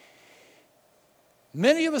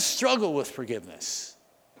 Many of us struggle with forgiveness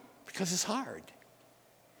because it's hard.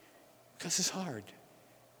 Because it's hard.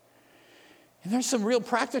 And there's some real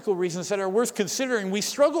practical reasons that are worth considering. We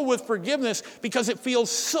struggle with forgiveness because it feels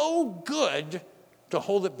so good to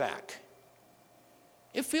hold it back.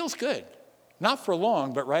 It feels good. Not for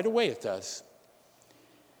long, but right away it does.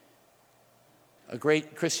 A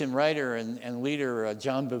great Christian writer and leader,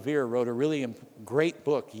 John Bevere, wrote a really great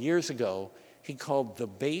book years ago he called The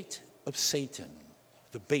Bait of Satan.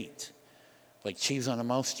 The bait, like cheese on a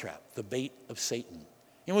mousetrap, the bait of Satan.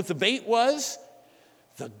 You know what the bait was?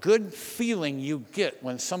 The good feeling you get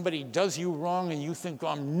when somebody does you wrong and you think,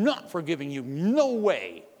 I'm not forgiving you, no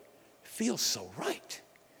way. It feels so right.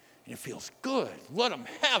 And it feels good. Let them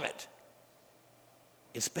have it.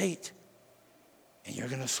 It's bait. And you're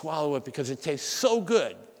going to swallow it because it tastes so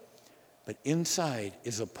good. But inside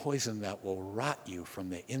is a poison that will rot you from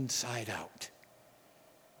the inside out.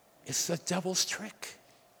 It's the devil's trick.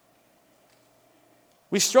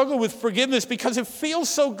 We struggle with forgiveness because it feels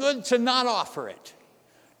so good to not offer it.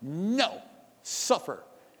 No, suffer.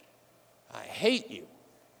 I hate you.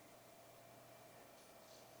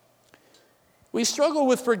 We struggle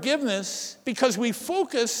with forgiveness because we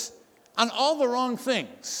focus on all the wrong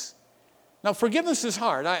things. Now, forgiveness is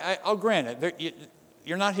hard. I'll grant it.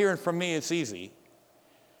 You're not hearing from me, it's easy.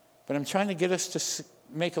 But I'm trying to get us to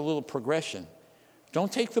make a little progression.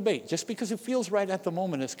 Don't take the bait. Just because it feels right at the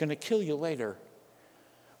moment, it's going to kill you later.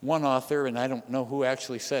 One author, and I don't know who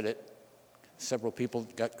actually said it, several people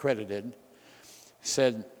got credited,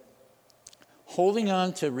 said, holding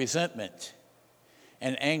on to resentment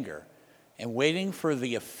and anger and waiting for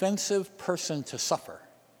the offensive person to suffer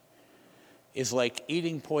is like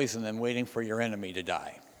eating poison and waiting for your enemy to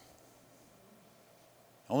die.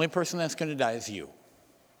 The only person that's going to die is you.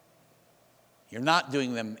 You're not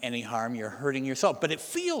doing them any harm, you're hurting yourself, but it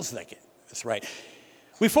feels like it. That's right.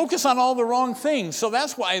 We focus on all the wrong things, so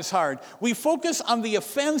that's why it's hard. We focus on the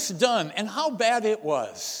offense done and how bad it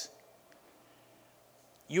was.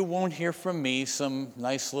 You won't hear from me some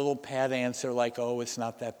nice little pat answer like, oh, it's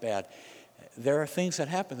not that bad. There are things that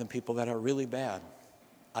happen to people that are really bad.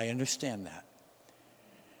 I understand that.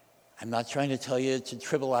 I'm not trying to tell you to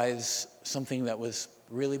trivialize something that was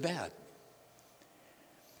really bad.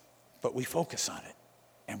 But we focus on it,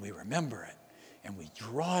 and we remember it. And we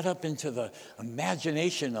draw it up into the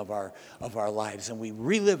imagination of our lives, and we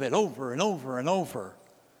relive it over and over and over.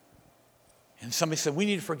 And somebody said, we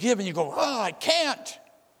need to forgive, and you go, oh, I can't.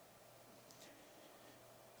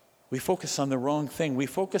 We focus on the wrong thing. We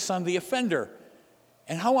focus on the offender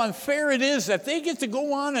and how unfair it is that they get to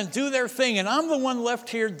go on and do their thing, and I'm the one left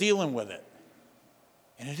here dealing with it.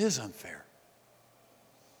 And it is unfair.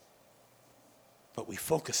 But we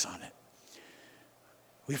focus on it.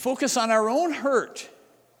 We focus on our own hurt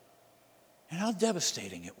and how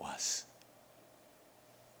devastating it was.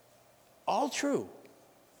 All true.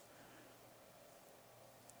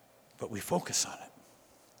 But we focus on it.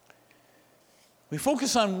 We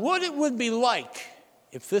focus on what it would be like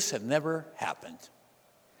if this had never happened.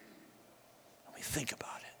 And we think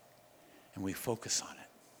about it and we focus on it.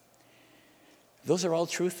 Those are all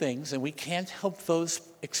true things, and we can't help those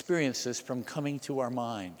experiences from coming to our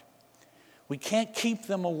mind. We can't keep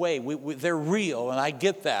them away. They're real, and I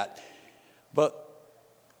get that. But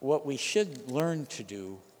what we should learn to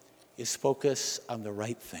do is focus on the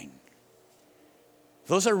right thing.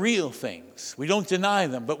 Those are real things. We don't deny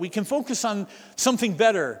them, but we can focus on something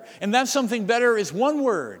better. And that something better is one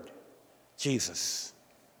word: Jesus.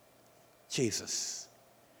 Jesus.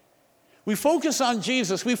 We focus on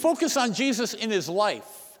Jesus. We focus on Jesus in his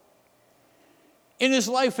life. In his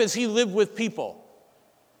life as he lived with people.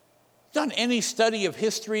 Done any study of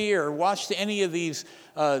history or watched any of these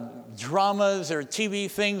dramas or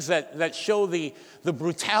TV things that show the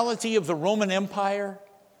brutality of the Roman Empire?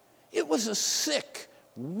 It was a sick,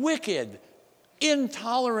 wicked,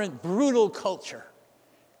 intolerant, brutal culture.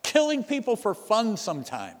 Killing people for fun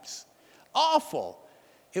sometimes. Awful.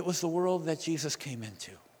 It was the world that Jesus came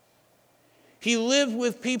into. He lived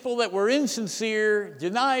with people that were insincere,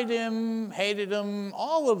 denied him, hated him,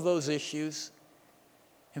 all of those issues.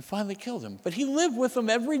 And finally killed him. But he lived with them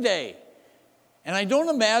every day. And I don't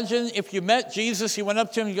imagine if you met Jesus, you went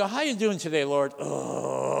up to him and you go, how you doing today, Lord?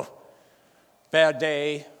 Oh, bad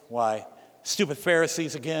day. Why? Stupid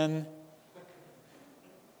Pharisees again.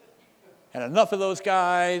 Had enough of those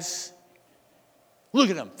guys. Look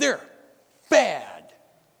at them. They're bad.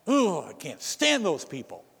 Oh, I can't stand those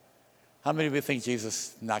people. How many of you think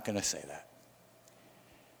Jesus is not going to say that?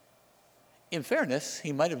 In fairness,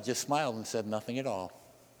 he might have just smiled and said nothing at all.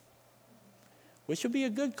 Which would be a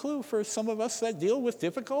good clue for some of us that deal with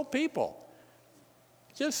difficult people.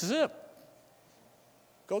 Just zip.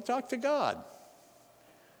 Go talk to God.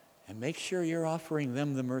 And make sure you're offering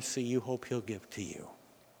them the mercy you hope he'll give to you.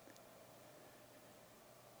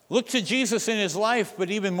 Look to Jesus in his life,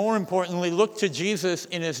 but even more importantly, look to Jesus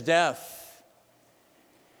in his death.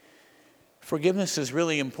 Forgiveness is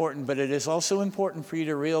really important, but it is also important for you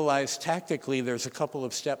to realize tactically there's a couple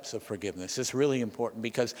of steps of forgiveness. It's really important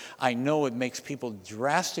because I know it makes people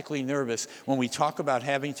drastically nervous when we talk about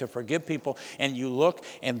having to forgive people and you look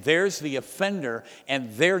and there's the offender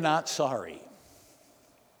and they're not sorry.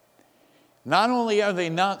 Not only are they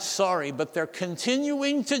not sorry, but they're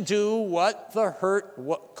continuing to do what the hurt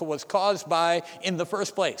was caused by in the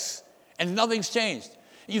first place. And nothing's changed.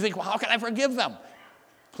 You think, well, how can I forgive them?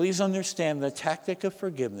 Please understand the tactic of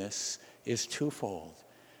forgiveness is twofold.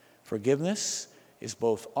 Forgiveness is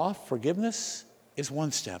forgiveness is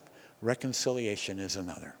one step, reconciliation is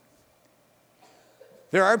another.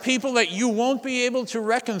 There are people that you won't be able to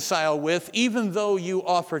reconcile with even though you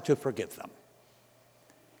offer to forgive them.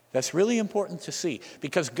 That's really important to see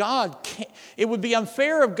because it would be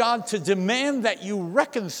unfair of God to demand that you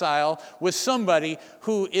reconcile with somebody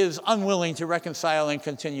who is unwilling to reconcile and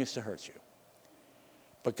continues to hurt you.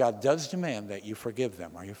 But God does demand that you forgive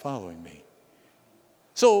them. Are you following me?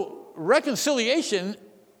 So reconciliation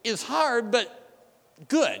is hard, but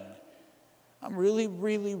good. I'm really,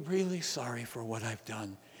 really, really sorry for what I've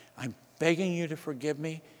done. I'm begging you to forgive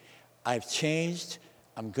me. I've changed.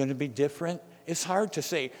 I'm going to be different. It's hard to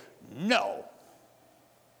say no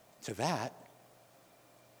to that.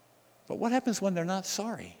 But what happens when they're not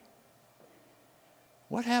sorry?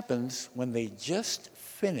 What happens when they just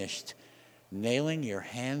finished nailing your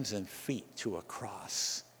hands and feet to a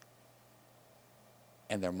cross,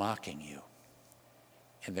 and they're mocking you,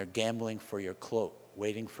 and they're gambling for your cloak,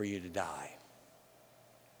 waiting for you to die?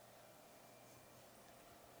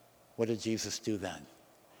 What did Jesus do then?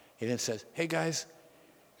 He didn't say, hey guys,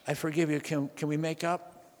 I forgive you, can we make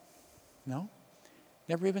up? No,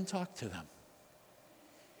 never even talked to them.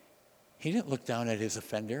 He didn't look down at his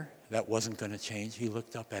offender. That wasn't going to change. He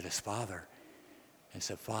looked up at his Father and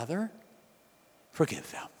said, Father, forgive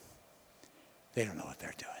them. They don't know what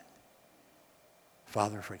they're doing.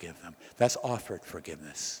 Father, forgive them. That's offered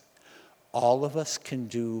forgiveness. All of us can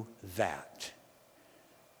do that.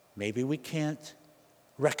 Maybe we can't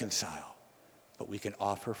reconcile, but we can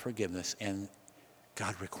offer forgiveness, and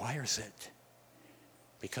God requires it.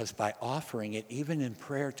 Because by offering it, even in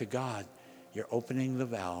prayer to God, you're opening the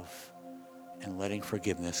valve and letting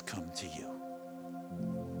forgiveness come to you.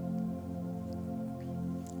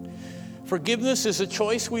 Forgiveness is a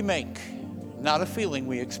choice we make, not a feeling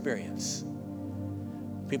we experience.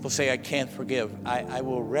 People say, I can't forgive. I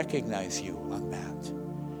will recognize you on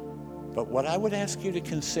that. But what I would ask you to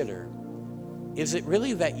consider, is it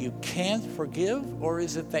really that you can't forgive, or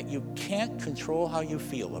is it that you can't control how you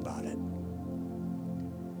feel about it?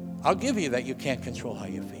 I'll give you that you can't control how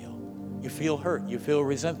you feel. You feel hurt, you feel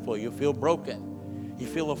resentful, you feel broken, you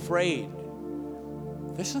feel afraid.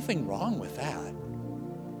 There's nothing wrong with that.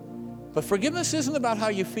 But forgiveness isn't about how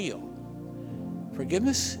you feel.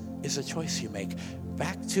 Forgiveness is a choice you make.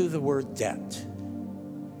 Back to the word debt.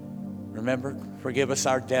 Remember, forgive us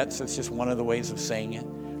our debts. That's just one of the ways of saying it.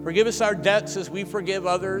 Forgive us our debts as we forgive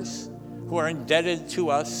others who are indebted to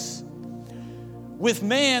us. With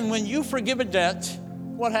man, when you forgive a debt,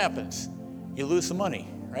 what happens? You lose the money,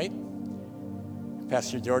 right?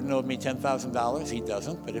 Pastor Jordan owed me $10,000. He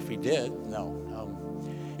doesn't, but if he did, no.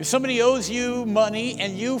 If somebody owes you money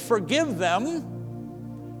and you forgive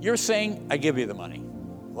them, you're saying, I give you the money.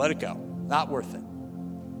 Let it go. Not worth it.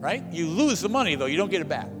 Right? You lose the money, though. You don't get it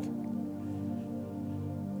back.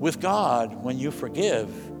 With God, when you forgive,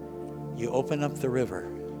 you open up the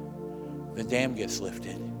river. The dam gets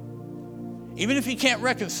lifted. Even if you can't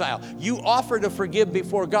reconcile, you offer to forgive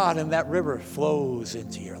before God, and that river flows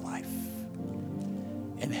into your life.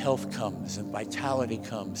 And health comes, and vitality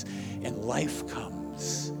comes, and life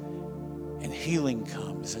comes, and healing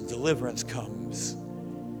comes, and deliverance comes.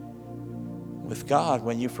 With God,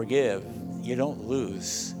 when you forgive, you don't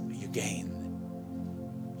lose, you gain.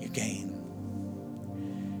 You gain.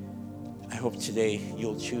 I hope today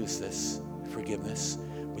you'll choose this forgiveness.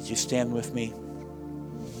 Would you stand with me?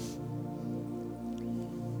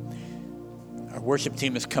 Our worship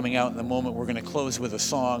team is coming out in a moment. We're going to close with a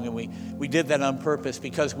song, and we did that on purpose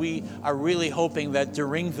because we are really hoping that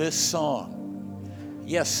during this song,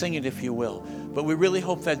 yes, sing it if you will, but we really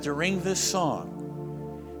hope that during this song,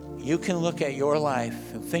 you can look at your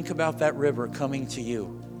life and think about that river coming to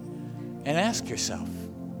you and ask yourself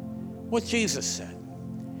what Jesus said.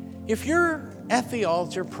 If you're at the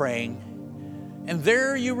altar praying and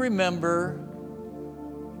there you remember,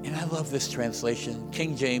 and I love this translation,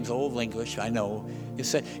 King James, Old English, I know, it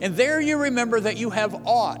said, and there you remember that you have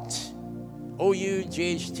aught,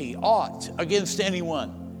 O-U-G-H-T, aught against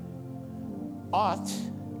anyone. Aught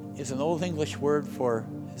is an Old English word for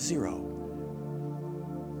zero.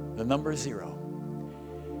 The number 0.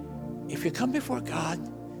 If you come before God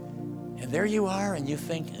and there you are and you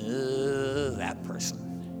think, that person.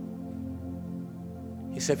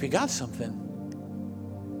 He said, if you got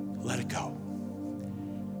something, let it go.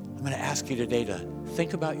 I'm going to ask you today to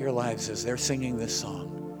think about your lives as they're singing this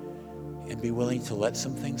song and be willing to let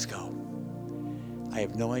some things go. I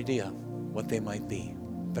have no idea what they might be,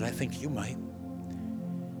 but I think you might.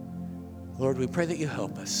 Lord, we pray that you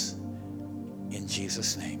help us. In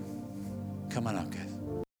Jesus' name. Come on up, guys.